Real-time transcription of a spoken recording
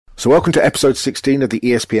So welcome to episode 16 of the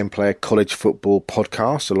ESPN Player College Football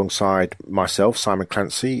Podcast, alongside myself, Simon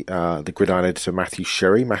Clancy, the gridiron editor Matthew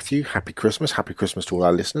Sherry. Matthew, happy Christmas. Happy Christmas to all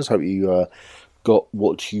our listeners. Hope you got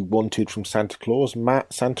what you wanted from Santa Claus.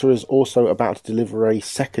 Matt, Santa is also about to deliver a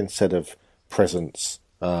second set of presents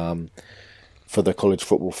for the college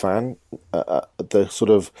football fan.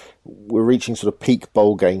 We're reaching sort of peak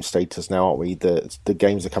bowl game status now, aren't we? The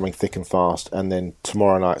games are coming thick and fast, and then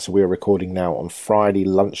tomorrow night. So we're recording now on Friday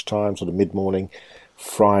lunchtime, sort of mid-morning,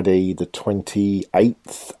 Friday the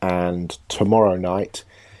 28th, and tomorrow night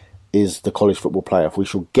is the college football playoff. We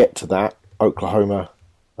shall get to that. Oklahoma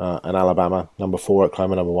and Alabama, number 4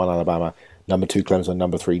 Oklahoma, number 1 Alabama, number 2 Clemson,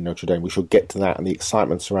 number 3 Notre Dame. We shall get to that and the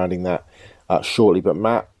excitement surrounding that shortly. But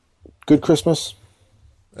Matt, good Christmas?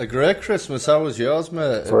 A great Christmas. How was yours,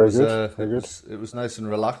 mate? Very good. It was nice and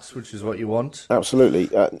relaxed, which is what you want. Absolutely.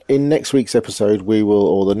 In next week's episode, we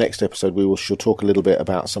shall talk a little bit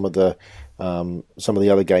about some of the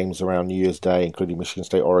other games around New Year's Day, including Michigan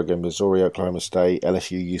State, Oregon, Missouri, Oklahoma State,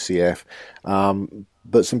 LSU, UCF.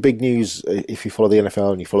 But some big news, if you follow the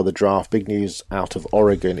NFL and you follow the draft, big news out of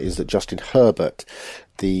Oregon is that Justin Herbert,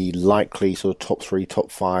 the likely sort of top 3, top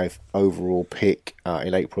 5 overall pick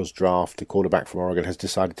in April's draft, the quarterback from Oregon, has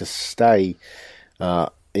decided to stay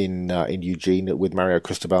in Eugene with Mario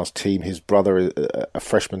Cristobal's team. His brother, a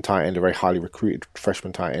freshman tight end, a very highly recruited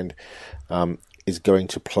freshman tight end, is going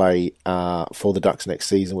to play for the Ducks next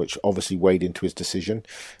season, which obviously weighed into his decision.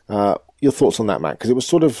 Your thoughts on that, Matt? Because it was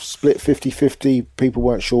sort of split 50-50. People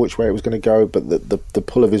weren't sure which way it was going to go, but the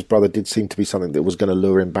pull of his brother did seem to be something that was going to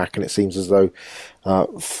lure him back, and it seems as though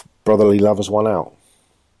brotherly love has won out.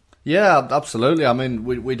 Yeah, absolutely. I mean,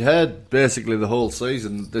 we'd heard basically the whole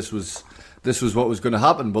season this was what was going to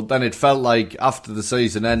happen, but then it felt like after the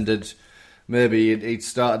season ended, maybe he'd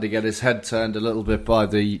started to get his head turned a little bit by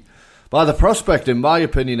the prospect, in my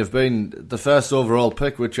opinion, of being the first overall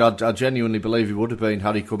pick, which I genuinely believe he would have been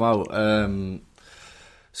had he come out.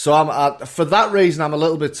 So for that reason, I'm a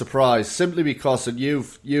little bit surprised, simply because, and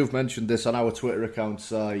you've mentioned this on our Twitter account,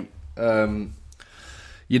 Si,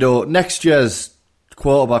 next year's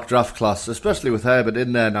quarterback draft class, especially with Herbert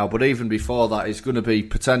in there now, but even before that, is going to be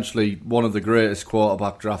potentially one of the greatest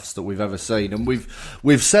quarterback drafts that we've ever seen. And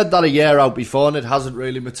we've said that a year out before, and it hasn't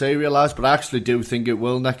really materialised, but I actually do think it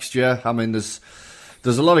will next year. I mean, there's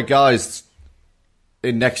a lot of guys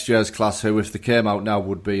in next year's class who, if they came out now,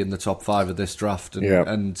 would be in the top 5 of this draft.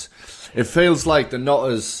 And it feels like they're not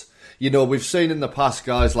as, we've seen in the past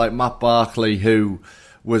guys like Matt Barkley, who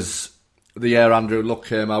was, the year Andrew Luck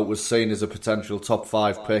came out, was seen as a potential top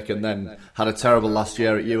 5 pick, and then had a terrible last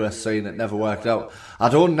year at USC and it never worked out. I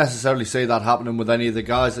don't necessarily see that happening with any of the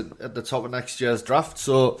guys at the top of next year's draft.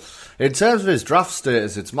 So in terms of his draft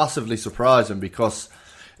status, it's massively surprising, because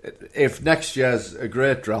if next year's a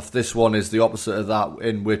great draft, this one is the opposite of that,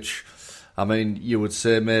 in which, I mean, you would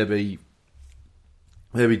say maybe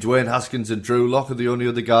Dwayne Haskins and Drew Lock are the only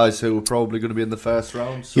other guys who are probably going to be in the first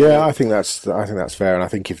round. So. Yeah, I think that's fair, and I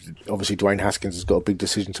think if obviously Dwayne Haskins has got a big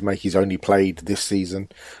decision to make. He's only played this season.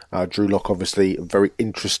 Drew Lock, obviously a very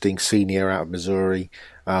interesting senior out of Missouri.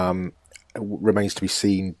 Remains to be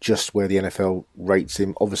seen just where the NFL rates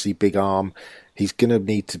him. Obviously, big arm. He's going to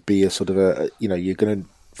need to be a sort of you're going to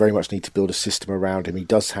very much need to build a system around him. He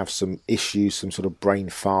does have some issues, some sort of brain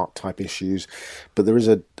fart type issues, but there is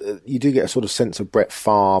you do get a sort of sense of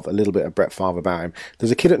a little bit of Brett Favre about him. There's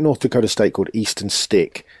a kid at North Dakota State called Easton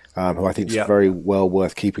Stick, who I think is very well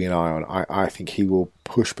worth keeping an eye on. I think he will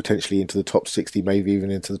push potentially into the top 60, maybe even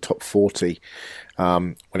into the top 40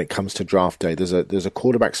 when it comes to draft day. There's a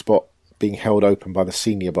quarterback spot being held open by the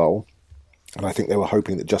Senior Bowl, and I think they were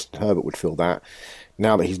hoping that Justin Herbert would fill that.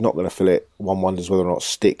 Now that he's not going to fill it, one wonders whether or not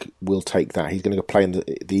Stick will take that. He's going to go play in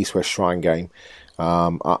the East-West Shrine game.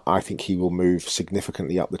 I think he will move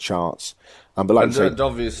significantly up the charts. But like and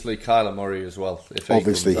obviously Kyler Murray as well.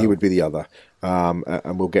 Obviously, he would be the other.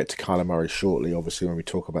 And we'll get to Kyler Murray shortly, obviously, when we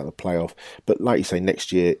talk about the playoff. But like you say,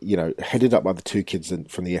 next year, headed up by the 2 kids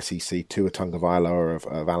from the SEC, Tua Tagovailoa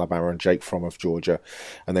of Alabama and Jake Fromm of Georgia,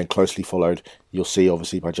 and then closely followed, you'll see,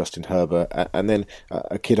 obviously, by Justin Herbert. And then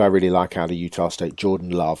a kid I really like out of Utah State,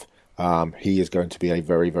 Jordan Love. He is going to be a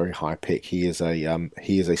very, very high pick. He is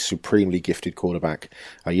a supremely gifted quarterback.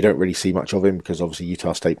 You don't really see much of him because obviously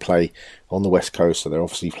Utah State play on the West Coast, so they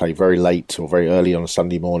obviously play very late or very early on a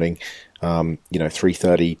Sunday morning.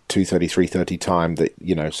 3:30, 2:30, 3:30 time. That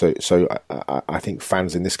I think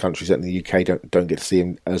fans in this country, certainly in the UK, don't get to see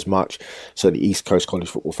him as much. Certainly, East Coast college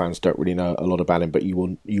football fans don't really know a lot about him. But you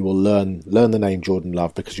will learn the name Jordan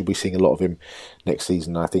Love, because you'll be seeing a lot of him next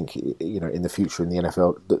season. I think in the future in the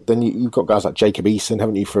NFL. Then you've got guys like Jacob Eason,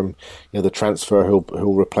 haven't you? From the transfer,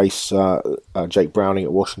 who'll replace Jake Browning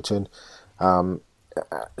at Washington.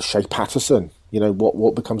 Shea Patterson.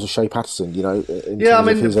 What becomes of Shea Patterson? In terms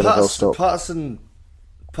of his NFL stock.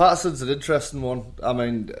 Patterson's an interesting one. I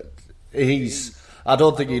mean, I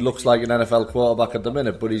don't think he looks like an NFL quarterback at the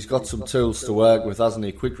minute, but he's got some tools to work with, hasn't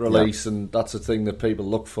he? Quick release, and that's a thing that people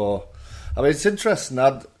look for. I mean, it's interesting.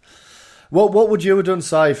 What would you have done,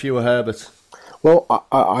 Si, if you were Herbert? Well,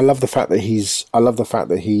 I love the fact that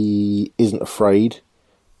he isn't afraid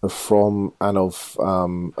of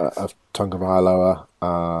Tagovailoa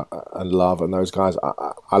and Love and those guys.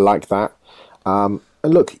 I like that. And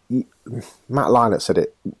look, Matt Leinart said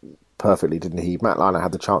it perfectly, didn't he? Matt Leinart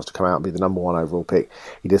had the chance to come out and be the number 1 overall pick.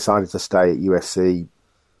 He decided to stay at USC.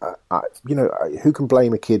 Who can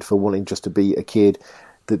blame a kid for wanting just to be a kid?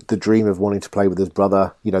 The dream of wanting to play with his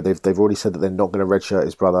brother. They've already said that they're not going to redshirt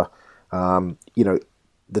his brother.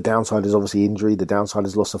 The downside is obviously injury. The downside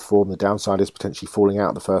is loss of form. The downside is potentially falling out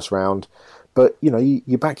of the first round. But,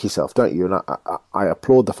 you back yourself, don't you? And I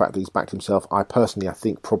applaud the fact that he's backed himself. I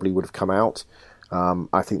think probably would have come out.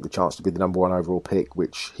 I think the chance to be the number 1 overall pick,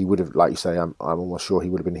 which he would have, like you say, I'm almost sure he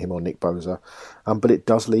would have been him or Nick Bosa. But it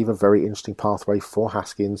does leave a very interesting pathway for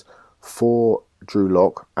Haskins, for Drew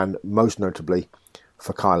Lock, and most notably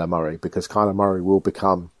for Kyler Murray, because Kyler Murray will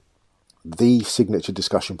become the signature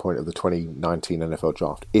discussion point of the 2019 NFL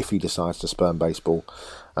draft if he decides to spurn baseball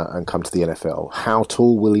and come to the NFL. How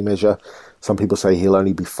tall will he measure? Some people say he'll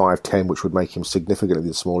only be 5'10", which would make him significantly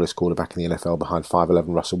the smallest quarterback in the NFL, behind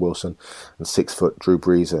 5'11" Russell Wilson and 6 foot Drew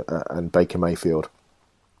Brees and Baker Mayfield.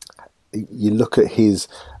 You look at his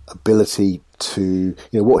ability to,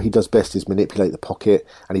 what he does best is manipulate the pocket,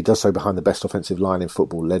 and he does so behind the best offensive line in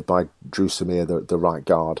football, led by Drew Samir, the right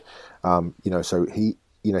guard. So he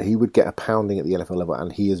would get a pounding at the NFL level,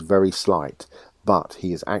 and he is very slight, but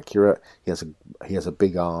he is accurate. He has a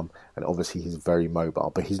big arm, and obviously he's very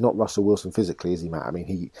mobile. But he's not Russell Wilson physically, is he, Matt? I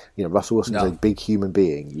mean, Russell Wilson is a big human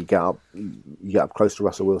being. You get up close to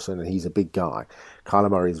Russell Wilson, and he's a big guy. Kyler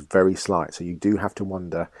Murray is very slight, so you do have to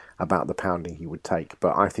wonder about the pounding he would take.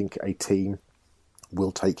 But I think a team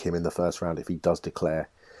will take him in the first round if he does declare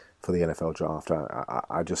for the NFL draft.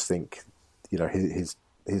 I just think,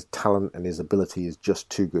 his talent and his ability is just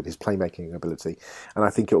too good. His playmaking ability, and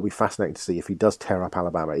I think it will be fascinating to see if he does tear up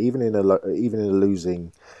Alabama, even in a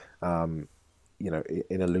losing, in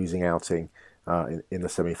a losing outing in the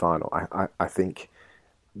semi-final. I think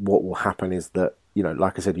what will happen is that,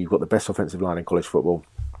 like I said, you've got the best offensive line in college football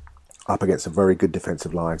up against a very good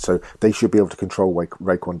defensive line, so they should be able to control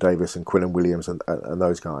Raekwon Davis and Quinton Williams and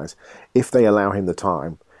those guys. If they allow him the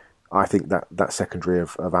time, I think that secondary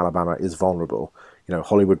of Alabama is vulnerable.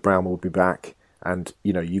 Hollywood Brown will be back, and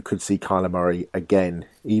you could see Kyler Murray again,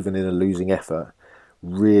 even in a losing effort,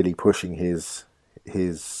 really pushing his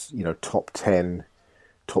top 10,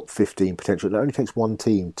 top 15 potential. It only takes one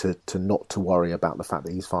team to not to worry about the fact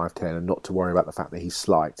that he's 5'10" and not to worry about the fact that he's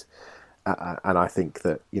slight. And I think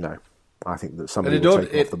that somebody will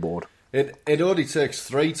take him off the board. It only takes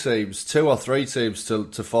 2 or 3 teams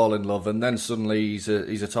to fall in love, and then suddenly he's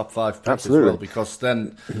a top 5 pick. Absolutely. As well, because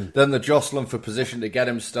then the jostling for position to get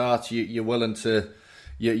him start, you're willing to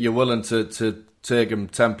take him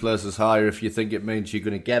 10 places higher if you think it means you're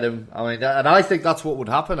going to get him. I mean, and I think that's what would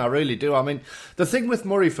happen. I really do. I mean, the thing with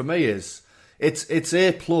Murray for me is it's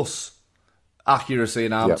A+ accuracy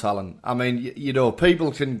and arm talent. I mean,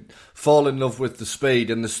 people can fall in love with the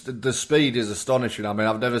speed, and the speed is astonishing. I mean,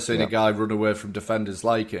 I've never seen a guy run away from defenders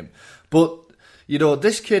like him. But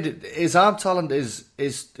this kid, his arm talent is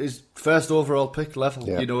first overall pick level.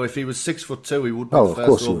 Yeah. If he was 6'2", he would be the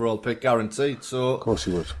first overall pick guaranteed. So of course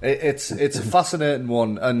he would. It's a fascinating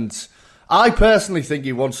one, and I personally think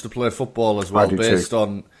he wants to play football as well, based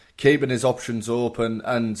on keeping his options open.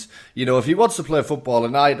 And, if he wants to play football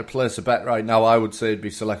and I had to place a bet right now, I would say he'd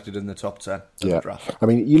be selected in the top 10 of the draft. I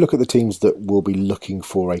mean, you look at the teams that will be looking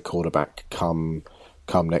for a quarterback come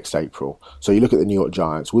next April. So you look at the New York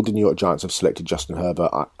Giants. Would the New York Giants have selected Justin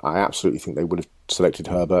Herbert? I absolutely think they would have selected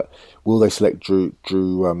Herbert. Will they select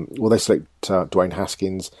will they select Dwayne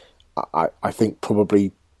Haskins? I think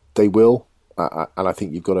probably they will. And I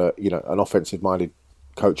think you've got an offensive-minded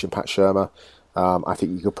coach in Pat Shurmur. I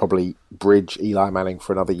think you could probably bridge Eli Manning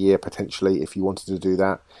for another year, potentially, if you wanted to do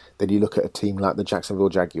that. Then you look at a team like the Jacksonville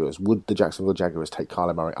Jaguars. Would the Jacksonville Jaguars take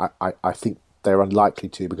Kyler Murray? I think they're unlikely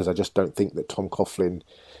to, because I just don't think that Tom Coughlin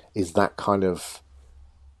is that kind of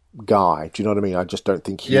guy. Do you know what I mean? I just don't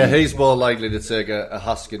think he's more likely to take a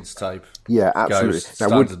Haskins type. Yeah,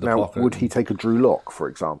 absolutely. Would he and take a Drew Lock, for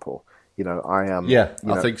example?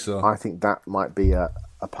 I think so. I think that might be a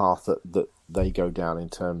path that they go down in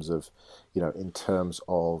terms of the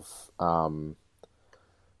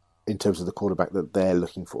quarterback that they're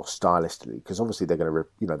looking for stylistically, because obviously they're going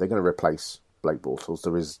to replace Blake Bortles.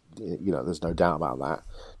 There's no doubt about that.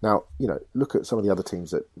 Now, look at some of the other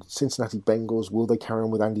teams. That Cincinnati Bengals, will they carry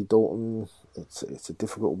on with Andy Dalton? It's a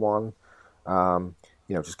difficult one.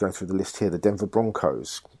 Just going through the list here, the Denver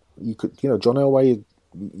Broncos. John Elway.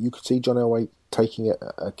 You could see John Elway taking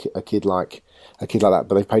a kid like that, but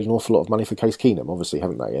they've paid an awful lot of money for Case Keenum, obviously,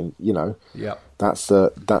 haven't they? And that's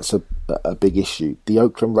a big issue. The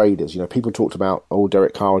Oakland Raiders. People talked about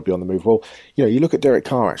Derek Carr would be on the move. Well, you look at Derek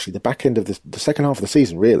Carr. Actually, the back end of the second half of the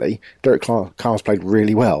season, really, Derek Carr's played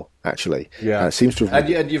really well. Actually, it seems to have.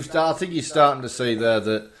 And I think you're starting to see there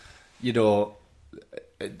that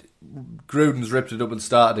Gruden's ripped it up and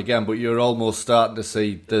started again, but you're almost starting to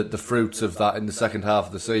see the fruits of that in the second half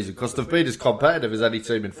of the season, because they've been as competitive as any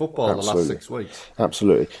team in football the last 6 weeks.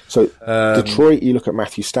 Absolutely. So Detroit, you look at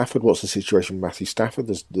Matthew Stafford. What's the situation with Matthew Stafford?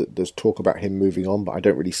 There's talk about him moving on, but I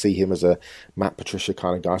don't really see him as a Matt Patricia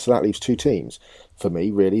kind of guy. So that leaves two teams for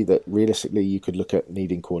me, really, that realistically you could look at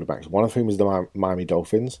needing quarterbacks. One of whom is the Miami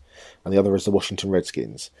Dolphins, and the other is the Washington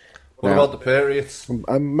Redskins. What about the Patriots?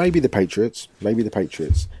 Maybe the Patriots.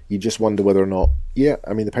 You just wonder whether or not. Yeah,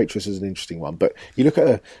 I mean, the Patriots is an interesting one, but you look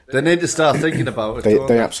at they need to start thinking about it.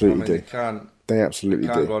 They absolutely do. They absolutely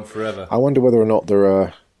do. Go on forever. I wonder whether or not there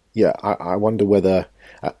are. Yeah, I wonder whether,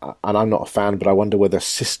 and I'm not a fan, but I wonder whether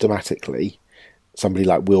systematically somebody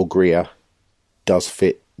like Will Grier does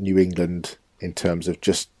fit New England in terms of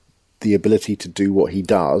just the ability to do what he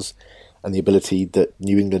does, and the ability that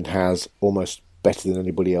New England has almost better than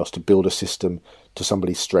anybody else to build a system to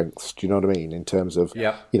somebody's strengths. Do you know what I mean? In terms of,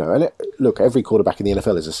 look, every quarterback in the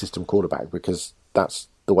NFL is a system quarterback, because that's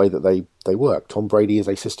the way that they work. Tom Brady is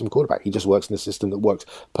a system quarterback. He just works in a system that works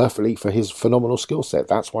perfectly for his phenomenal skill set.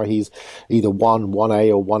 That's why he's either 1A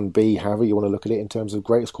or 1B, however you want to look at it, in terms of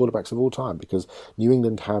greatest quarterbacks of all time, because New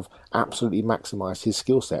England have absolutely maximised his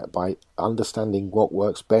skill set by understanding what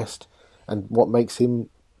works best and what makes him,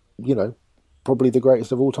 probably the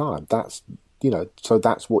greatest of all time. So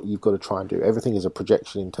that's what you've got to try and do. Everything is a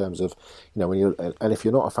projection in terms of, and if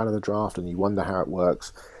you're not a fan of the draft and you wonder how it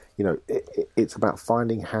works, it's about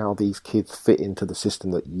finding how these kids fit into the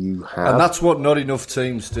system that you have. And that's what not enough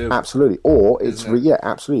teams do. Absolutely. Or it's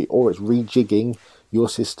absolutely. Or it's rejigging your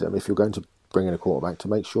system if you're going to bring in a quarterback to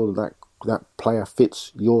make sure that player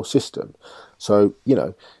fits your system. So,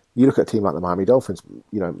 you look at a team like the Miami Dolphins,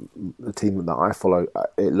 the team that I follow,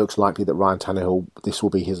 it looks likely that Ryan Tannehill, this will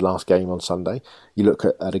be his last game on Sunday. You look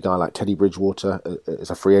at a guy like Teddy Bridgewater as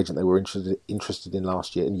a free agent they were interested in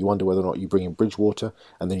last year, and you wonder whether or not you bring in Bridgewater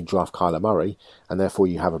and then you draft Kyler Murray, and therefore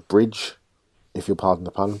you have a bridge, if you'll pardon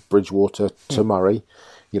the pun, Bridgewater to Murray,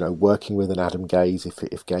 working with an Adam Gase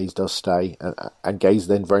if Gase does stay, and Gase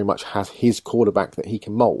then very much has his quarterback that he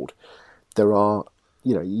can mould. There are...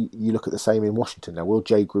 you look at the same in Washington. Now, will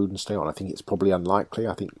Jay Gruden stay on? I think it's probably unlikely.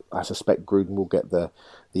 I suspect Gruden will get the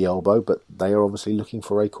elbow, but they are obviously looking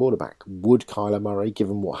for a quarterback. Would Kyler Murray,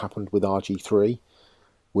 given what happened with RG3,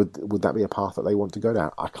 would that be a path that they want to go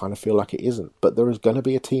down? I kind of feel like it isn't. But there is going to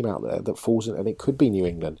be a team out there that falls in, and it could be New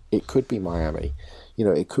England. It could be Miami.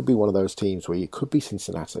 It could be one of those teams where it could be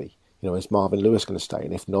Cincinnati. is Marvin Lewis going to stay?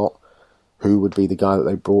 And if not, who would be the guy that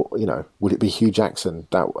they brought? Would it be Hugh Jackson?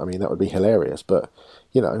 That would be hilarious. But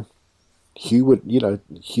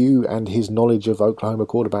Hugh and his knowledge of Oklahoma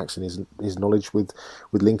quarterbacks and his knowledge with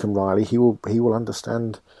Lincoln Riley, he will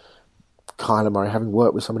understand Kyler Murray, having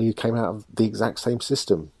worked with somebody who came out of the exact same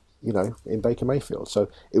system, in Baker Mayfield. So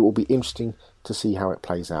it will be interesting to see how it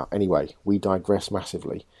plays out. Anyway, we digress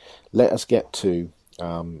massively. Let us get to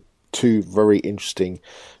two very interesting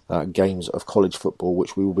games of college football,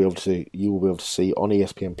 which you will be able to see on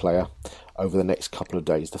ESPN Player over the next couple of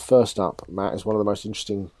days. The first up, Matt, is one of the most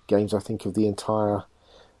interesting games I think of the entire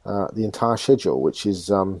schedule, which is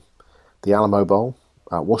the Alamo Bowl.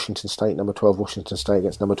 Washington State, number 12 Washington State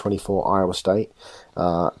against number 24 Iowa State.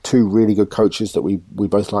 Two really good coaches that we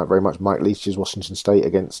both like very much. Mike Leach's Washington State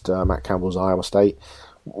against Matt Campbell's Iowa State.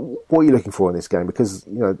 What are you looking for in this game? Because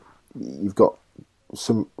you've got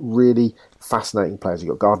some really fascinating players.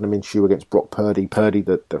 You've got Gardner Minshew against Brock Purdy. Purdy,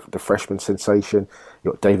 the freshman sensation.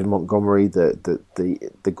 You've got David Montgomery,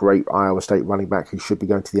 the great Iowa State running back who should be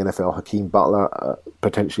going to the NFL. Hakeem Butler,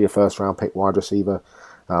 potentially a first-round pick wide receiver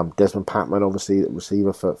Desmond Patman, obviously,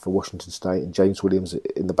 receiver for Washington State, and James Williams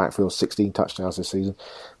in the backfield, 16 touchdowns this season,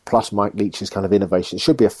 plus Mike Leach's kind of innovation. It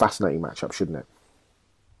should be a fascinating matchup, shouldn't it?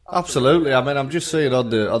 Absolutely. I mean, I'm just seeing on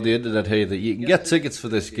the internet here that you can get tickets for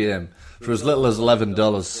this game for as little as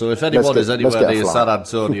 $11. So if anyone is anywhere near San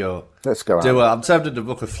Antonio, let's go. Do it. I'm tempted to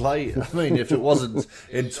book a flight. I mean, if it wasn't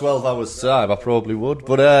in 12 hours' time, I probably would.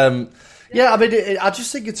 But yeah, I mean, I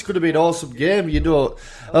just think it's going to be an awesome game. You know,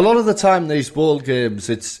 a lot of the time these bowl games,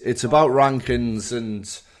 it's about rankings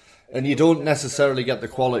and you don't necessarily get the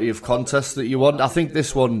quality of contest that you want. I think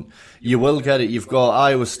this one, you will get it. You've got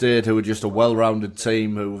Iowa State, who are just a well-rounded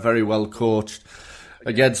team, who are very well coached,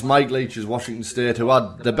 against Mike Leach's Washington State, who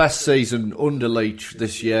had the best season under Leach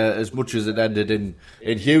this year, as much as it ended in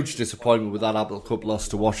huge disappointment with that Apple Cup loss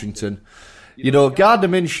to Washington. You know, Gardner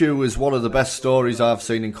Minshew is one of the best stories I've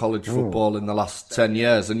seen in college football in the last 10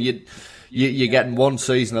 years, and you're getting one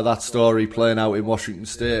season of that story playing out in Washington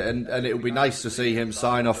State, and it would be nice to see him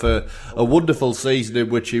sign off a wonderful season in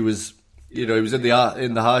which he was, you know, he was in the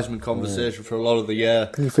Heisman conversation for a lot of the year.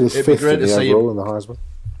 He finished fifth in the overall in the Heisman.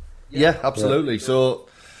 Yeah, absolutely. Yeah. So,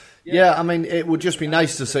 yeah, I mean, it would just be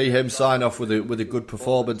nice to see him sign off with a good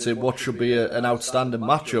performance in what should be an outstanding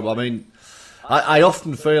matchup. I mean, I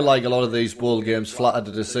often feel like a lot of these bowl games flatter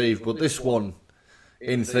to deceive, but this one,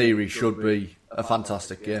 in theory, should be a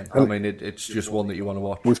fantastic game. I mean, it's just one that you want to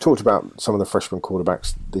watch. We've talked about some of the freshman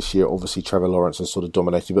quarterbacks this year. Obviously, Trevor Lawrence has sort of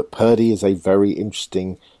dominated, but Purdy is a very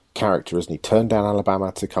interesting character, isn't he? Turned down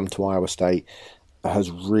Alabama to come to Iowa State, has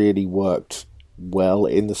really worked well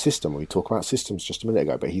in the system. We talked about systems just a minute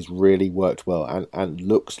ago, but he's really worked well and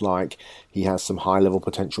looks like he has some high-level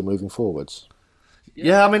potential moving forwards.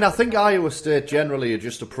 Yeah, I mean, I think Iowa State generally are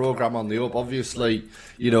just a program on the up. Obviously,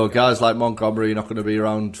 you know, guys like Montgomery are not going to be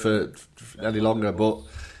around for any longer, but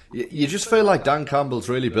you just feel like Dan Campbell's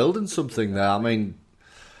really building something there. I mean,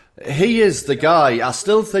 he is the guy. I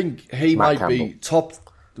still think he might be top.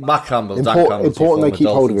 Matt Campbell, Dan Campbell. Important they keep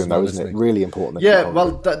hold of him, though, isn't it? Really important. Yeah,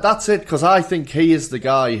 well, that's it, because I think he is the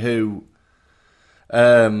guy who,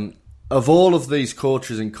 of all of these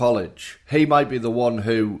coaches in college, he might be the one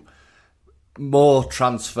who more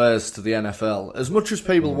transfers to the NFL. As much as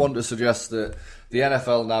people want to suggest that the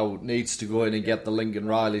NFL now needs to go in and get the Lincoln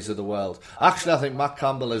Rileys of the world, actually I think Matt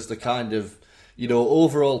Campbell is the kind of, you know,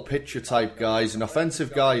 overall pitcher type guy. He's an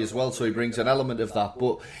offensive guy as well, so he brings an element of that,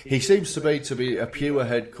 but he seems to be a pure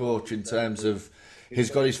head coach in terms of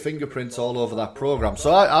he's got his fingerprints all over that program.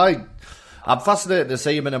 So I'm fascinated to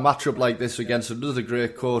see him in a matchup like this against another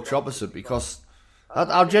great coach opposite, because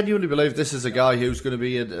I genuinely believe this is a guy who's going to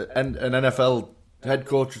be an NFL head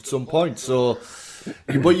coach at some point. So,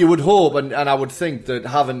 but you would hope, and I would think that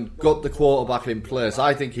having got the quarterback in place,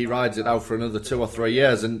 I think he rides it out for another 2 or 3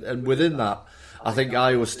 years, and within that, I think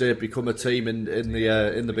Iowa State become a team in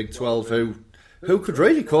the Big 12 who could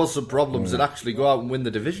really cause some problems and actually go out and win the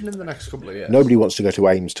division in the next couple of years. Nobody wants to go to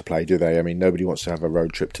Ames to play, do they? I mean, nobody wants to have a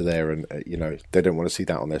road trip to there, and you know, they don't want to see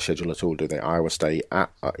that on their schedule at all, do they? Iowa State at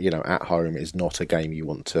home is not a game you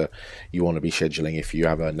want to be scheduling if you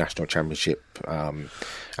have a national championship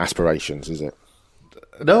aspirations, is it?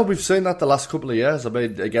 No, we've seen that the last couple of years. I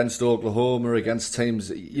mean, against Oklahoma, against teams,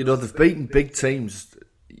 you know, they've beaten big teams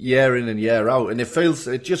year in and year out, and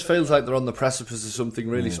it just feels like they're on the precipice of something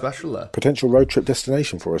really special there. Potential road trip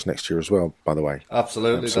destination for us next year as well, by the way.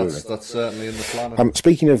 Absolutely. That's certainly in the plan.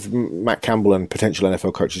 Speaking of Matt Campbell and potential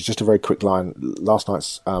NFL coaches, just a very quick line. Last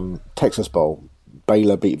night's Texas Bowl,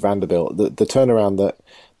 Baylor beat Vanderbilt. The turnaround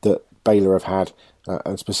that Baylor have had,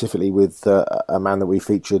 and specifically with a man that we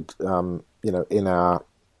featured, in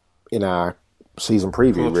our season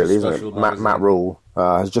preview, really, isn't it? Matt Rule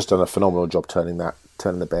has just done a phenomenal job turning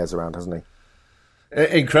the Bears around, hasn't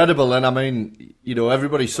he? Incredible, and I mean, you know,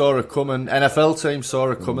 everybody saw it coming. NFL team saw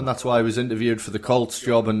it coming. That's why he was interviewed for the Colts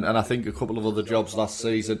job, and I think a couple of other jobs last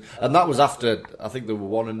season. And that was after, I think they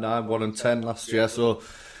were 1-9, 1-10 last year. So,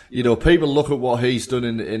 you know, people look at what he's done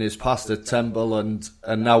in his past at Temple and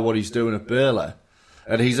now what he's doing at Baylor.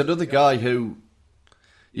 And he's another guy who,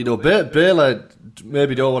 you know, Baylor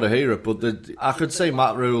maybe don't want to hear it, but I could say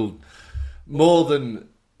Matt Rule more than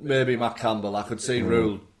maybe Matt Campbell. I could see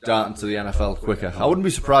Rule darting to the NFL quicker. I wouldn't be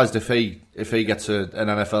surprised if he gets an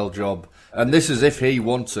NFL job. And this is if he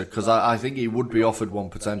wants it, because I think he would be offered one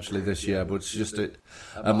potentially this year, but it's just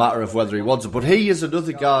a matter of whether he wants it. But he is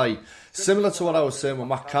another guy, similar to what I was saying with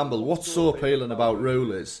Matt Campbell. What's so appealing about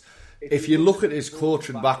Rule is, if you look at his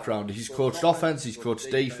coaching background, he's coached offense, he's coached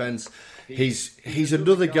defense. He's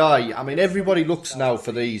another guy. I mean, everybody looks now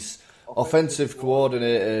for these offensive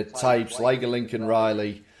coordinator types like a Lincoln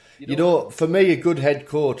Riley. For me, a good head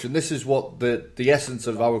coach, and this is what the essence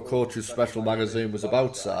of our Coach's Special magazine was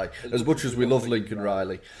about, Si, as much as we love Lincoln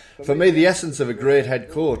Riley. For me, the essence of a great head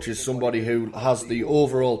coach is somebody who has the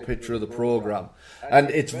overall picture of the programme. And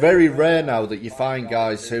it's very rare now that you find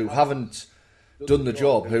guys who haven't done the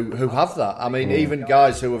job, who have that. I mean, even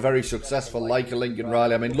guys who are very successful, like a Lincoln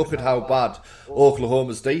Riley. I mean, look at how bad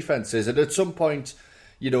Oklahoma's defence is. And at some point,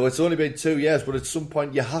 it's only been 2 years, but at some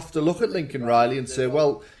point you have to look at Lincoln Riley and say,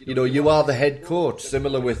 well, you are the head coach.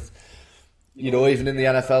 Similar with, even in the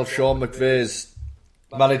NFL, Sean McVay's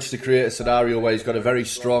managed to create a scenario where he's got a very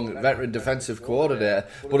strong veteran defensive coordinator,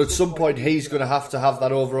 but at some point he's going to have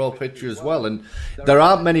that overall picture as well. And there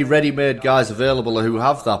aren't many ready-made guys available who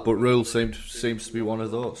have that, but Rule seems to be one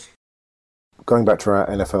of those. Going back to our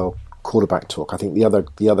NFL quarterback talk, I think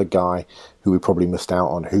the other guy who we probably missed out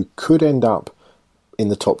on, who could end up in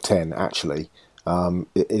the top 10 actually,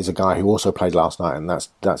 is a guy who also played last night, and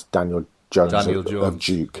that's Daniel Jones of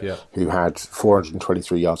Duke, yeah, who had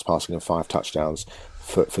 423 yards passing and 5 touchdowns.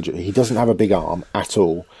 He doesn't have a big arm at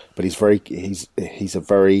all, but he's a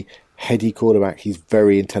very heady quarterback. He's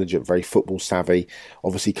very intelligent, very football savvy.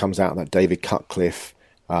 Obviously comes out in that David Cutcliffe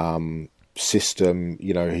system.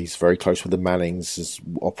 He's very close with the Mannings, has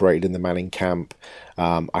operated in the Manning camp.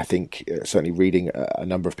 I think certainly reading a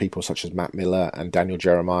number of people such as Matt Miller and Daniel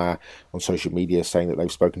Jeremiah on social media saying that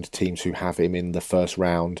they've spoken to teams who have him in the first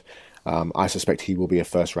round. I suspect he will be a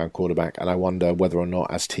first-round quarterback, and I wonder whether or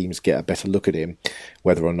not, as teams get a better look at him,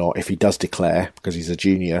 whether or not, if he does declare, because he's a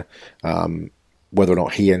junior, whether or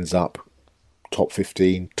not he ends up top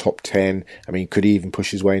 15, top 10. I mean, could he even push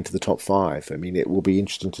his way into the top 5? I mean, it will be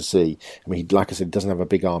interesting to see. I mean, like I said, he doesn't have a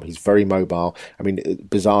big arm. He's very mobile. I mean,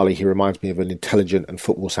 bizarrely, he reminds me of an intelligent and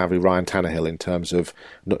football-savvy Ryan Tannehill in terms of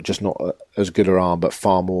not as good an arm, but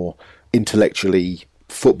far more intellectually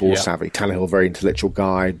football savvy. Tannehill, very intellectual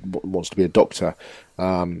guy, wants to be a doctor,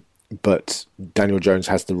 but Daniel Jones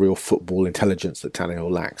has the real football intelligence that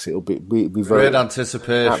Tannehill lacks. It'll be very great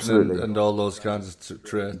anticipation and all those kinds of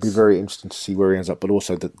traits. It'll be very interesting to see where he ends up, but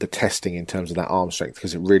also the testing in terms of that arm strength,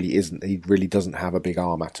 because it really isn't. He really doesn't have a big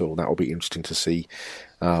arm at all. That will be interesting to see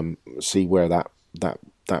where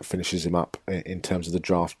that finishes him up in terms of the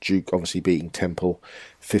draft. Duke obviously beating Temple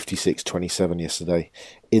 56-27 yesterday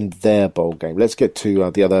in their bowl game. Let's get to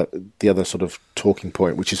the other sort of talking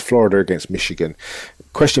point, which is Florida against Michigan.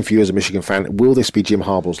 Question for you as a Michigan fan: will this be Jim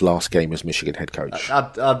Harbaugh's last game as Michigan head coach?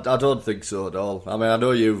 I don't think so at all. I mean, I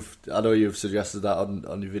know you've suggested that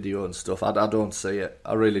on your video and stuff. I don't see it.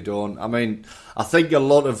 I really don't. I mean, I think a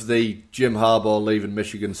lot of the Jim Harbaugh leaving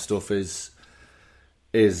Michigan stuff is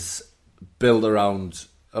built around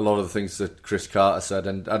a lot of the things that Chris Carter said,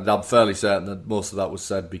 and I'm fairly certain that most of that was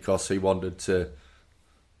said because he wanted to.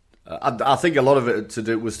 I think a lot of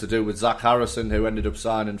it was to do with Zach Harrison, who ended up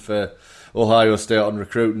signing for Ohio State on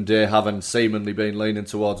recruiting day, having seemingly been leaning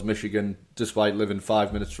towards Michigan despite living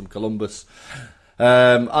 5 minutes from Columbus.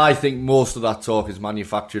 I think most of that talk is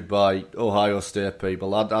manufactured by Ohio State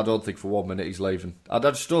people. I don't think for 1 minute he's leaving. I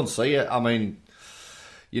just don't see it. I mean,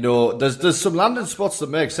 there's some landing spots that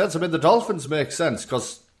make sense. I mean, the Dolphins make sense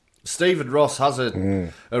because Stephen Ross has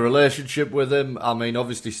a relationship with him. I mean,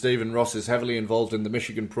 obviously Stephen Ross is heavily involved in the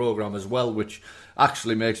Michigan program as well, which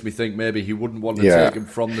actually makes me think maybe he wouldn't want to take him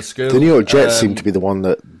from the school. The New York Jets seem to be the one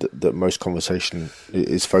that most conversation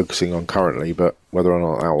is focusing on currently, but whether or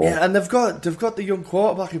not that will... Yeah, and they've got the young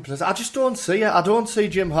quarterback in place. I just don't see it. I don't see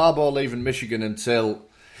Jim Harbaugh leaving Michigan until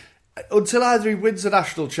either he wins a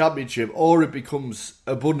national championship or it becomes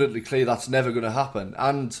abundantly clear that's never going to happen.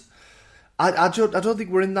 And I don't think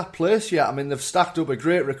we're in that place yet. I mean, they've stacked up a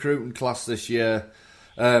great recruiting class this year.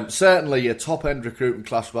 Certainly a top-end recruiting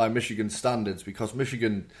class by Michigan standards, because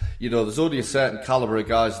Michigan, there's only a certain calibre of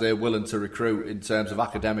guys they're willing to recruit in terms of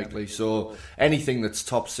academically. So anything that's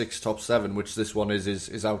top 6, top 7, which this one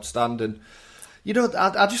is outstanding.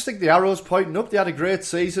 I just think the arrow's pointing up. They had a great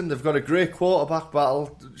season. They've got a great quarterback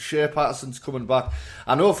battle. Shea Patterson's coming back.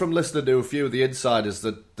 I know from listening to a few of the insiders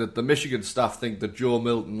that the Michigan staff think that Joe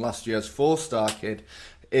Milton, last year's 4-star kid,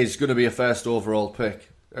 is going to be a first overall pick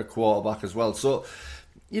at quarterback as well. So,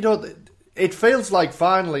 it feels like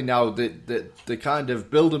finally now the kind of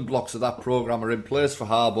building blocks of that programme are in place for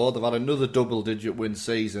Harbaugh. They've had another double-digit win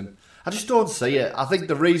season. I just don't see it. I think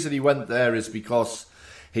the reason he went there is because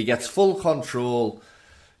he gets full control.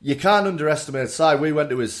 You can't underestimate Si. We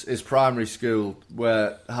went to his primary school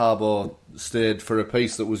where Harbaugh stayed for a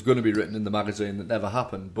piece that was going to be written in the magazine that never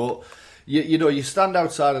happened. But you stand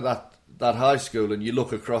outside of that high school and you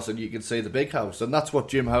look across and you can see the big house, and that's what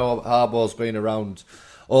Jim Harbaugh's been around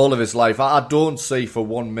all of his life. I don't see for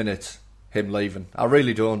 1 minute him leaving. I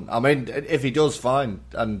really don't. I mean, if he does, fine.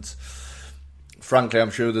 And frankly, I'm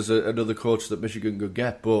sure there's another coach that Michigan could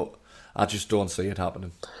get, but I just don't see it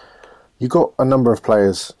happening. You got a number of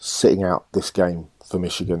players sitting out this game for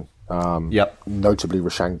Michigan. Notably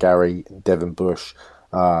Rashan Gary, Devin Bush,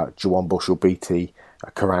 Jawan Bushell-Beatty,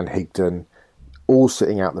 Karan Higdon, all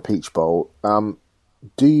sitting out the Peach Bowl.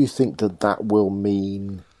 Do you think that will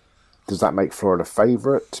mean... Does that make Florida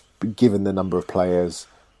favourite, given the number of players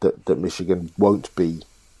that Michigan won't be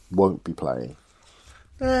playing?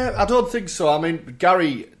 I don't think so. I mean,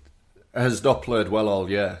 Gary has not played well all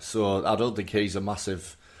year, so I don't think he's a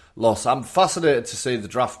massive loss. I'm fascinated to see the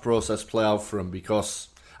draft process play out for him, because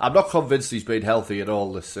I'm not convinced he's been healthy at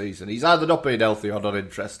all this season. He's either not been healthy or not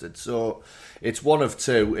interested, so it's one of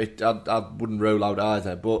two. I wouldn't rule out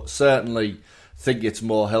either, but certainly think it's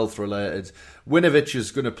more health related. Winovich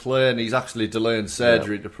is going to play, and he's actually delaying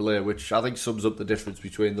surgery to play, which I think sums up the difference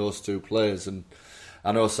between those two players. And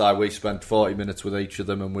I know, Si, we spent 40 minutes with each of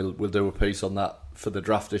them, and we'll do a piece on that for the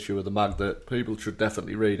draft issue of the mag that people should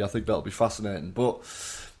definitely read. I think that'll be fascinating. But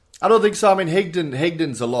I don't think so. I mean,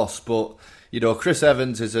 Higdon's a loss, but Chris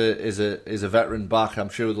Evans is a veteran back. I'm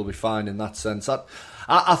sure they'll be fine in that sense.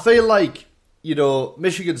 I feel like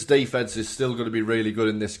Michigan's defense is still going to be really good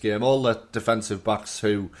in this game. All the defensive backs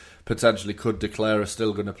who potentially could declare are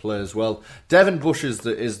still going to play as well. Devin Bush is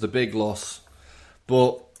the big loss,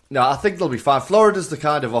 but no, I think they'll be fine. Florida's the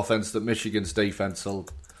kind of offense that Michigan's defense will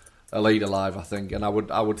eat alive, I think, and I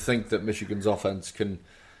would think that Michigan's offense can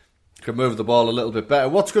move the ball a little bit better.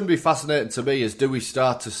 What's going to be fascinating to me is, do we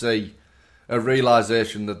start to see a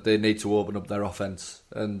realisation that they need to open up their offense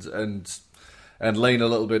and lean a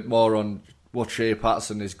little bit more on what Shea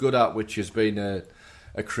Patterson is good at, which has been a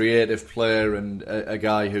creative player and a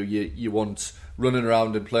guy who you want running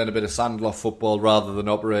around and playing a bit of sandloff football rather than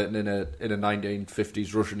operating in a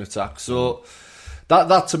 1950s Russian attack. So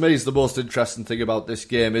that to me is the most interesting thing about this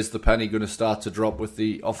game. Is the penny going to start to drop with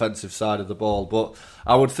the offensive side of the ball? But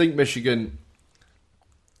I would think Michigan,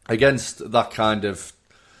 against that kind of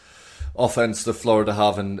offense that Florida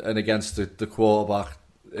have, and against the quarterback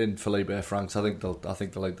in Felipe Franks, I think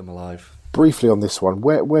they'll eat them alive. Briefly on this one,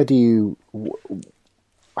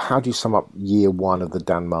 how do you sum up year one of the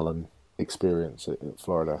Dan Mullen experience at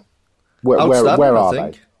Florida? Where are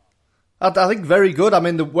they? I think very good. I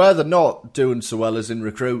mean, where they're not doing so well is in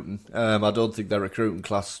recruiting. I don't think their recruiting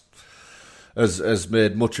class has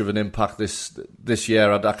made much of an impact this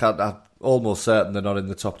year. I'm almost certain they're not in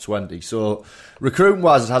the top 20. So recruiting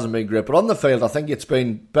wise, it hasn't been great. But on the field, I think it's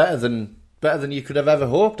been better than you could have ever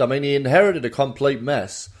hoped. I mean, he inherited a complete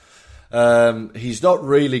mess. He's not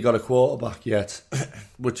really got a quarterback yet,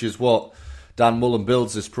 which is what Dan Mullen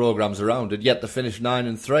builds his programs around, and yet they finished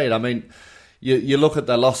 9-3. And I mean, you look at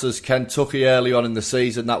their losses. Kentucky early on in the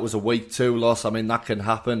season, that was a week 2 loss. I mean, that can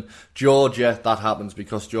happen. Georgia, that happens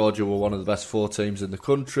because Georgia were one of the best 4 teams in the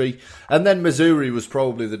country. And then Missouri was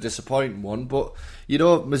probably the disappointing one. But,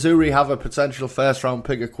 Missouri have a potential first round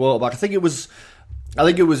pick at quarterback. I think it was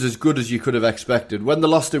as good as you could have expected. When they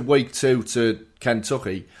lost in week 2 to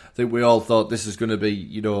Kentucky, I think we all thought this is going to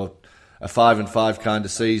be, a 5-5 kind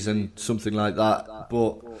of season, something like that.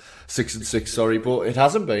 But 6-6, sorry, but it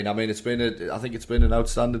hasn't been. I mean, I think it's been an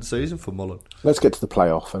outstanding season for Mullen. Let's get to the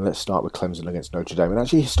playoff, and let's start with Clemson against Notre Dame. And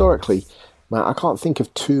actually, historically, Matt, I can't think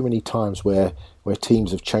of too many times where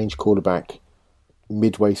teams have changed quarterback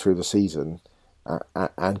midway through the season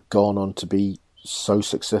and gone on to be so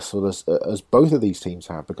successful as both of these teams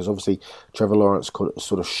have, because obviously Trevor Lawrence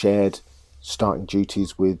sort of shared starting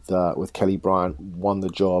duties with Kelly Bryant, won the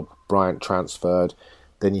job. Bryant transferred.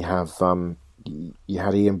 Then you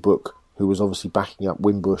had Ian Book, who was obviously backing up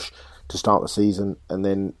Wimbush to start the season, and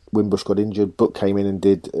then Wimbush got injured. Book came in and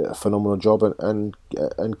did a phenomenal job and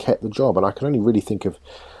kept the job. And I can only really think of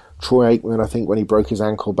Troy Aikman. I think when he broke his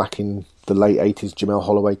ankle back in the late 80s, Jamel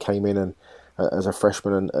Holloway came in and as a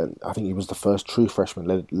freshman, and I think he was the first true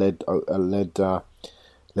freshman, led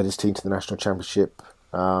his team to the national championship.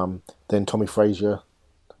 Then Tommy Frazier.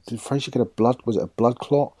 Did Frazier get a blood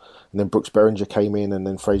clot? And then Brooks Behringer came in, and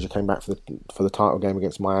then Frazier came back for the title game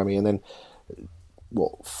against Miami. And then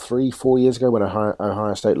 3-4 years ago, when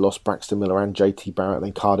Ohio State lost Braxton Miller and JT Barrett,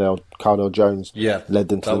 then Cardell Jones led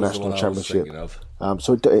them to the national championship.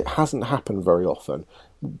 So it hasn't happened very often.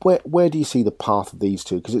 Where do you see the path of these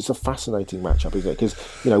two? Because it's a fascinating matchup, isn't it? Because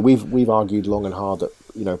we've argued long and hard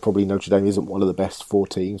that probably Notre Dame isn't one of the best 4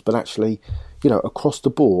 teams, but actually across the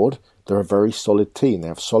board they're a very solid team. They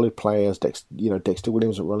have solid players. Dexter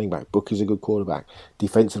Williams at running back. Book is a good quarterback.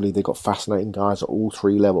 Defensively, they've got fascinating guys at all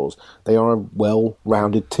 3 levels. They are a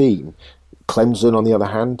well-rounded team. Clemson, on the other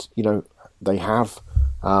hand, they have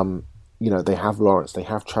they have Lawrence, they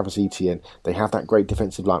have Travis Etienne, they have that great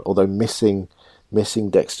defensive line. Although missing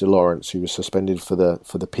Dexter Lawrence, who was suspended for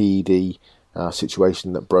the PED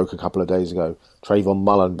situation that broke a couple of days ago. Trayvon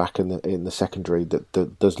Mullen back in the secondary.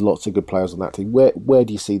 There's lots of good players on that team. Where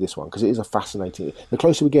do you see this one? Because it is a fascinating. The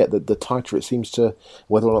closer we get, the tighter it seems to.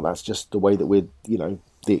 Whether or not that's just the way that we're, the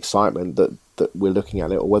excitement that we're looking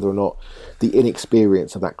at it, or whether or not the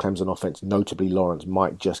inexperience of that Clemson offense, notably Lawrence,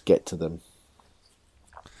 might just get to them.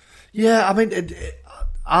 Yeah, I mean,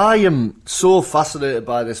 I am so fascinated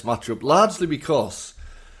by this matchup, largely because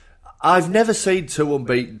I've never seen two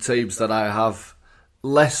unbeaten teams that I have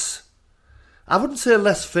less, I wouldn't say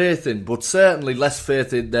less faith in, but certainly less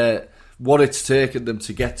faith in what it's taken them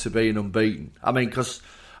to get to being unbeaten. I mean, because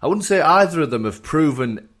I wouldn't say either of them have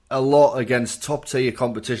proven a lot against top-tier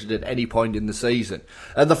competition at any point in the season.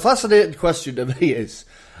 And the fascinating question to me is,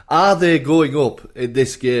 are they going up in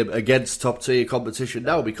this game against top-tier competition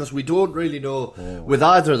now? Because we don't really know with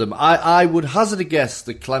either of them. I would hazard a guess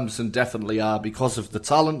that Clemson definitely are because of the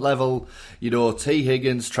talent level. T.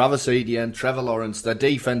 Higgins, Travis Etienne, Trevor Lawrence, their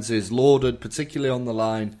defense is loaded, particularly on the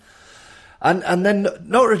line. And then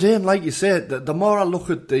Notre Dame, like you said, the more I look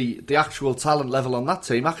at the actual talent level on that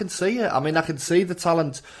team, I can see it. I mean, I can see the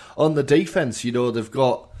talent on the defense. They've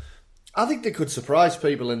got. I think they could surprise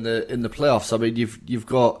people in the playoffs. I mean, you've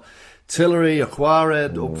got Tillery,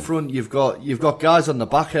 Aquared up front. You've got guys on the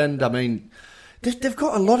back end. I mean, they've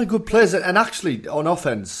got a lot of good players, and actually on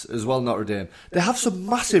offense as well. Notre Dame, they have some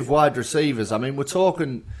massive wide receivers. I mean, we're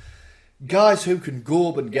talking guys who can go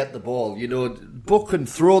up and get the ball. Buck can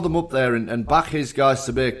throw them up there and back his guys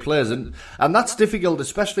to make plays, and that's difficult,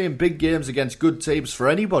 especially in big games against good teams, for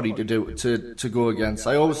anybody to go against.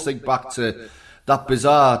 I always think back to that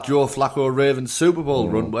bizarre Joe Flacco Ravens Super Bowl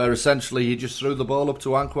run where essentially he just threw the ball up to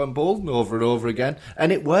Anquan Bolden over and over again,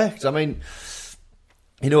 and it worked. I mean,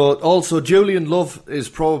 also Julian Love is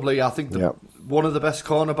probably, I think, one of the best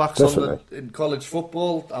cornerbacks in college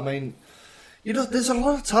football. I mean, there's a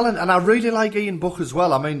lot of talent, and I really like Ian Book as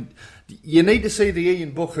well. I mean, you need to see the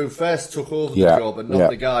Ian Book who first took over the job, and not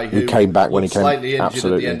the guy who came back when he came slightly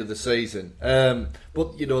injured at the end of the season.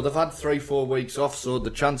 But they've had 3-4 weeks off, so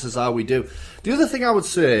the chances are we do. The other thing I would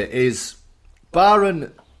say is,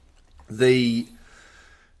 barring the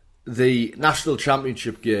national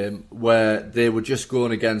championship game where they were just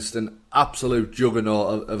going against an absolute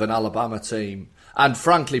juggernaut of an Alabama team, and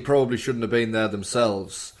frankly probably shouldn't have been there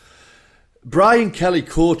themselves, Brian Kelly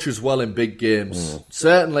coaches well in big games.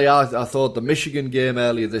 Certainly, I thought the Michigan game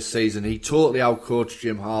earlier this season, he totally outcoached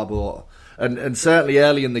Jim Harbaugh. And certainly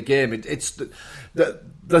early in the game, it's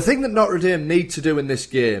the thing that Notre Dame need to do in this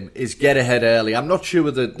game is get ahead early. I'm not sure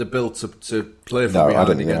whether they're built to play from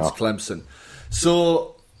behind against Clemson.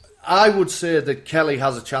 So I would say that Kelly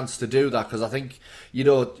has a chance to do that, because I think,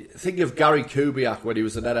 think of Gary Kubiak when he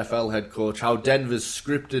was an NFL head coach, how Denver's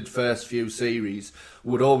scripted first few series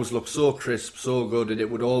would always look so crisp, so good, and it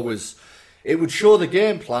would show the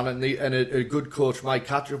game plan, and a good coach might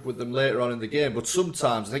catch up with them later on in the game. But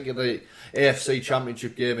sometimes, I think of the AFC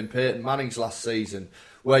Championship game in Peyton Manning's last season,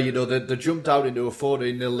 where they jumped out into a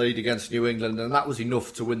 14-0 lead against New England, and that was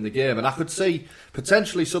enough to win the game. And I could see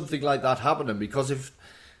potentially something like that happening, because if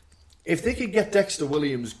they could get Dexter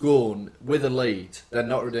Williams going with a lead, then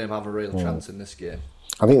Notre Dame have a real chance in this game.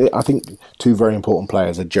 I think two very important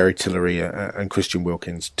players are Jerry Tillery and Christian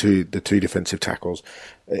Wilkins, the two defensive tackles,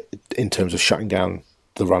 in terms of shutting down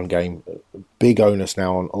the run game. Big onus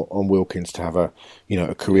now on Wilkins to have a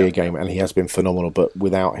career game, and he has been phenomenal, but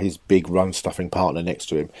without his big run stuffing partner next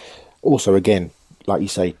to him. Also, again, like you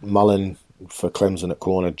say, Mullen for Clemson at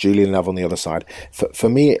corner, Julian Love on the other side. For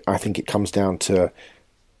me, I think it comes down to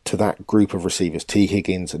that group of receivers, T.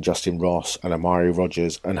 Higgins and Justin Ross and Amari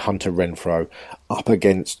Rogers and Hunter Renfrow, up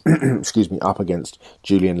against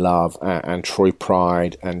Julian Love and Troy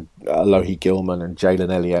Pride and Alohi Gilman and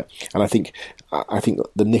Jalen Elliott. And I think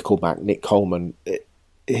the nickelback, Nick Coleman,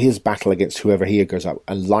 his battle against whoever he goes up,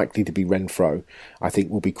 and likely to be Renfrow, I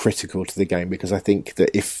think will be critical to the game, because I think that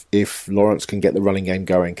if Lawrence can get the running game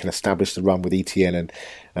going, can establish the run with Etienne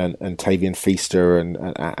and Tavian Feaster and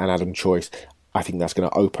Adam Choice, I think that's going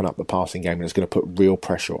to open up the passing game, and it's going to put real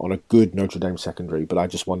pressure on a good Notre Dame secondary. But I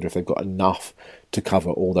just wonder if they've got enough to cover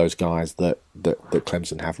all those guys that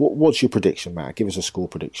Clemson have. What's your prediction, Matt? Give us a score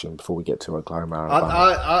prediction before we get to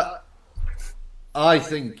Oklahoma. I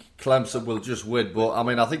think Clemson will just win, but I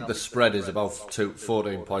mean, I think the spread is about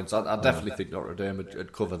 14 points. I definitely think Notre Dame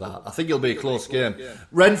would cover that. I think it'll be a close game.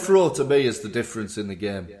 Renfrow, to me, is the difference in the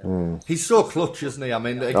game. He's so clutch, isn't he? I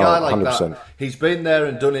mean, a guy like 100%. That, he's been there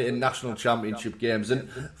and done it in national championship games. And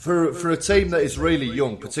for a team that is really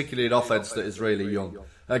young, particularly an offense that is really young,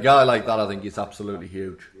 A guy like that, I think, is absolutely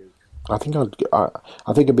huge. I think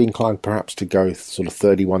I'd be inclined perhaps to go sort of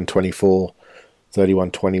 31-24,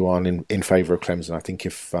 31-21 in favour of Clemson. I think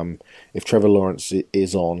if Trevor Lawrence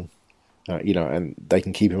is on, and they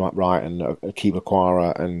can keep him upright and keep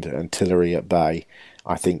Aquara and Tillery at bay,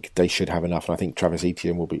 I think they should have enough. And I think Travis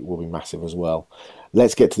Etienne will be massive as well.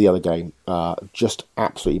 Let's get to the other game. Just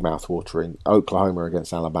absolutely mouthwatering. Oklahoma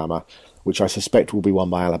against Alabama, which I suspect will be won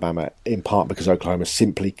by Alabama in part because Oklahoma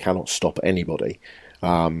simply cannot stop anybody.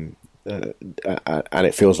 And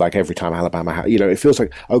it feels like every time Alabama, it feels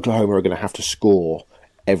like Oklahoma are going to have to score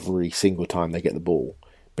every single time they get the ball,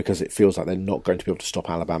 because it feels like they're not going to be able to stop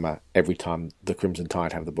Alabama every time the Crimson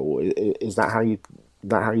Tide have the ball. Is that how you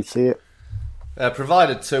see it?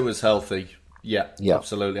 Provided Tua is healthy, yeah,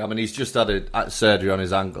 absolutely. I mean, he's just had a surgery on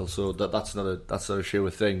his ankle, so that's not a sure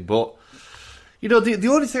thing. But the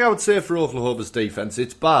only thing I would say for Oklahoma's defense,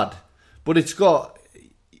 it's bad, but it's got,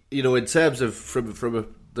 in terms of from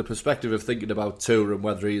the perspective of thinking about Tua and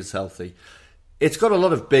whether he is healthy, it's got a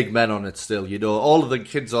lot of big men on it still. All of the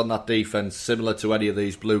kids on that defense, similar to any of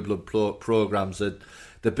these blue blood programs, are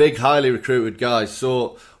the big, highly recruited guys.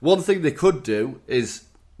 So one thing they could do is,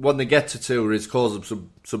 when they get to Tua, is cause them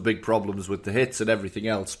some big problems with the hits and everything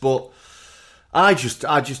else. But I just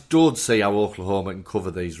don't see how Oklahoma can cover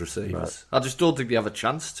these receivers. Right. I just don't think they have a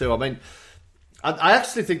chance to. I mean, I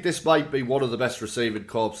actually think this might be one of the best receiving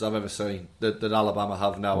corps I've ever seen that Alabama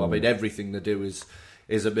have now. I mean, everything they do is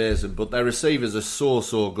amazing, but their receivers are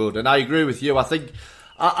so good. And I agree with you. I think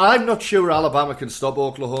I'm not sure Alabama can stop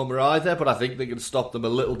Oklahoma either, but I think they can stop them a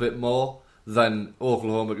little bit more than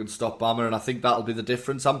Oklahoma can stop Bama, and I think that'll be the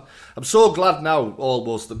difference. I'm so glad now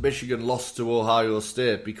almost that Michigan lost to Ohio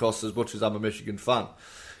State, because as much as I'm a Michigan fan,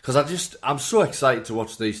 because I'm so excited to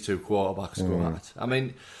watch these two quarterbacks go at it. I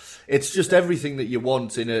mean, it's just everything that you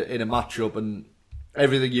want in a matchup, and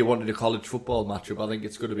everything you want in a college football matchup. I think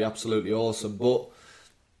it's going to be absolutely awesome. But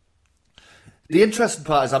the interesting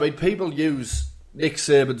part is, I mean, people use Nick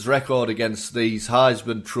Saban's record against these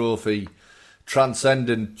Heisman Trophy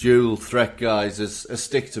transcendent dual threat guys as a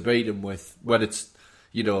stick to beat them with, when it's,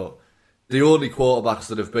 the only quarterbacks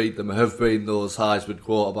that have beat them have been those Heisman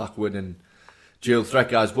quarterback winning dual threat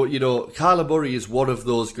guys. But, Kyler Murray is one of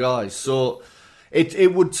those guys. So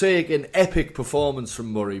it would take an epic performance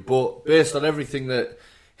from Murray, but based on everything that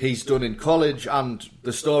he's done in college and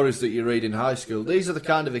the stories that you read in high school, these are the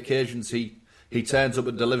kind of occasions he turns up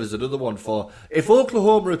and delivers another one for. If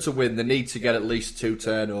Oklahoma are to win, they need to get at least 2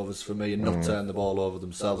 turnovers for me and not turn the ball over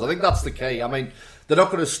themselves. I think that's the key. I mean, they're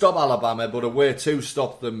not going to stop Alabama, but a way to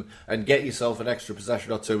stop them and get yourself an extra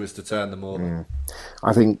possession or two is to turn them over.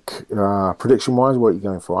 I think, prediction-wise, what are you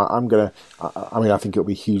going for? I think it'll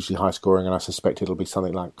be hugely high scoring, and I suspect it'll be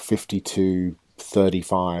something like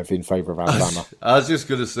 52-35 in favour of Alabama. I was just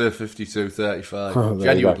going to say 52-35.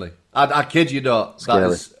 Genuinely. I kid you not. Scary.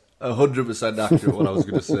 That is 100% accurate what I was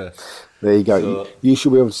going to say. There you go. So, you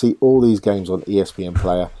should be able to see all these games on ESPN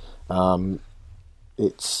Player.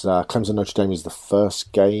 It's Clemson Notre Dame is the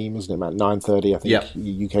first game, isn't it? About 9:30, I think,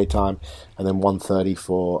 UK time, and then 1:30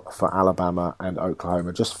 for Alabama and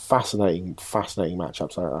Oklahoma. Just fascinating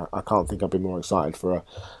matchups. I can't think I've been more excited for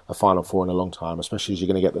a Final Four in a long time, especially as you're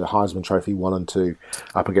going to get the Heisman Trophy 1 and 2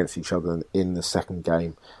 up against each other in the second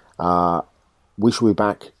game. We shall be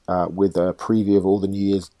back with a preview of all the New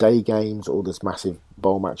Year's Day games, all this massive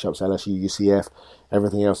bowl matchups, LSU, UCF,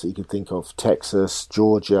 everything else that you could think of, Texas,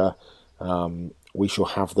 Georgia. We shall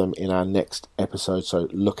have them in our next episode, so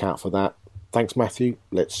look out for that. Thanks, Matthew.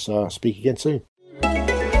 Let's speak again soon.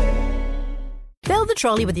 Fill the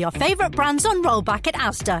trolley with your favourite brands on rollback at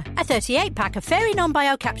Asda. A 38-pack of Fairy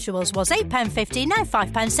Non-Bio capsules was £8.50, now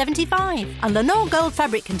 £5.75. And Lenore Gold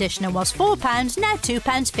Fabric Conditioner was £4, now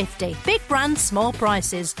 £2.50. Big brands, small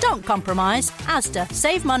prices. Don't compromise. Asda.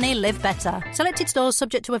 Save money, live better. Selected stores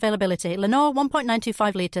subject to availability. Lenore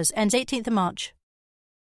 1.925 litres, ends 18th of March.